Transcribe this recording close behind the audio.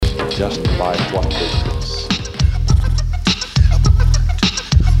just by what they fix.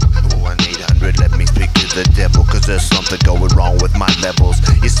 1-800, let me speak to the devil, cause there's something going wrong with my levels.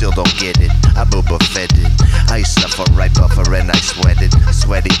 You still don't get it, I Boba Fett it. I suffer, right buffer, and I sweat it.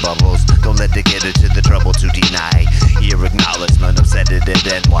 Sweaty bubbles, don't let it get into the trouble to deny your acknowledgement of said it and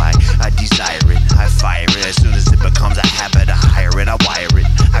then why. I desire it, I fire it. As soon as it becomes a habit, I hire it, I wire it.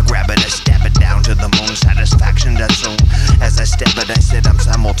 I grab it, I stab it down to the moon. Satisfaction that soon as I step it, I said I'm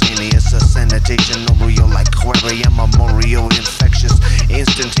simultaneous. A sanitation, no real like aquarium, memorial, infectious,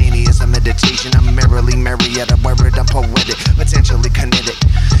 instantaneous. A meditation, I'm merrily merry at a wear it, I'm poetic, potentially kinetic.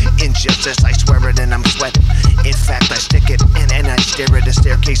 Injustice, I swear it and I'm sweating. In fact, I stick it and I stare at the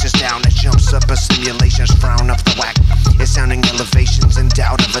staircases down. It jumps up a simulation's frown up the whack. It's sounding elevations in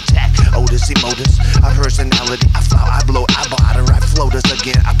doubt of attack. Otis, emotus, a personality. I flow, I blow, I bother, I float us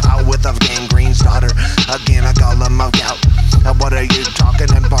again. I power with of gangrene's daughter. Again, I call them out. What are you talking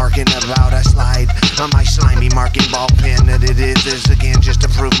and barking about? I slide on my slimy marking ball pen. And it is again just to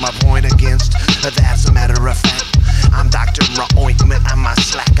prove my point against. That's a matter of fact. I'm Dr. Ointment, I'm my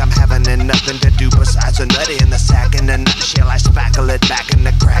slack. I'm having nothing to do besides a nut in the sack. In a nutshell, I spackle it back in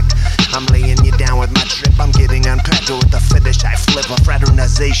the crack. I'm laying you down with my trip. I'm getting unpacked with the finish. I flip a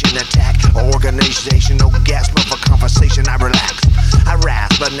fraternization attack. Organizational gasp of a conversation. I relax. I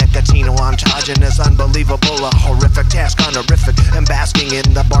rasp a nicotino ontogynous. Unbelievable, a horrific task, honorific. And basking in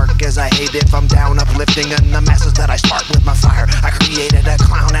the bark as I hate if I'm down, uplifting. And the masses that I spark with my fire. I created a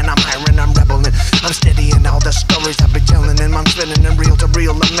clown and I'm hiring, I'm rebelling. I'm steady in all the stories I've been telling. And I'm spinning and reel to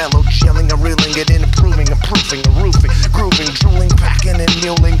reel, a mellow chilling, a reeling it in, improving, a proofing, a roofing, grooving, drooling, packing and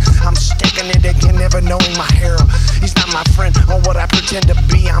muling. I'm sticking it again, never knowing my hero. He's not my friend or what I pretend to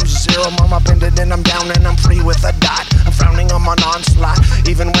be. I'm zero, I'm upended and I'm down and I'm free with a dot. I'm frowning on my onslaught,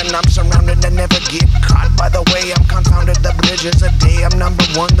 even when I'm surrounded. I never get caught by the way I'm confounded. The bridge is a day, I'm number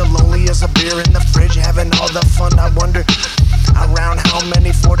one. The lonely is a beer in the fridge, having all the fun. I wonder around how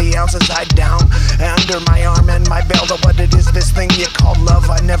many 40 ounces I down under my arm and my belt. Or what it is, this thing you call love,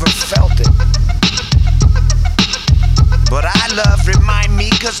 I never felt it. But I love, remind me,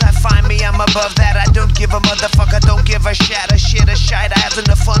 cause I find me, I'm above that. I don't give a motherfucker, don't give a shit, a shite. I having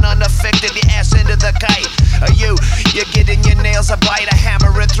the fun unaffected, the ass into the kite. You're getting your nails a bite, a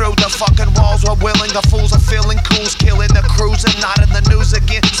hammering through the fucking walls. We're willing, the fools are feeling cool's killing the crews and not in the news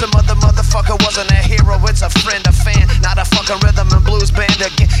again. Some other motherfucker wasn't a hero, it's a friend, a fan, not a fucking rhythm and blues band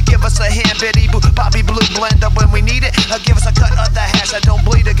again. Give us a hand, Betty Boo, Bobby Blue blender when we need it. Give us a cut of the hash, I don't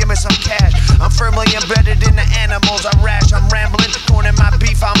bleed it, give me some cash. I'm firmly embedded in the animals, I rash, I'm rambling, corn in my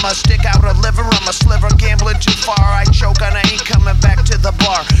beef, I'm a stick out a liver, I'm a sliver, gambling too far, I choke and I ain't coming back to the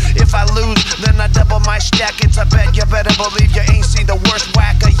bar. If I lose, then I double my stack, it's a bet, you better believe you ain't seen the worst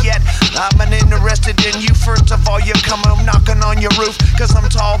whacker yet. I'm interested in you, first of all, you come home knocking on your roof, cause I'm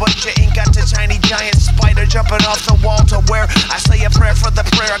tall, but you ain't got the tiny giant spider jumping off the wall to where I say a prayer for the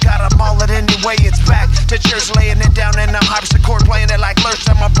prayer, I gotta maul it anyway, it's back to church, laying it down in the harpsichord, playing it like lurch,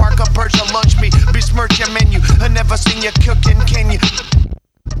 I'm a park, a perch, a lunch me, besmirch your menu, I never seen you cooking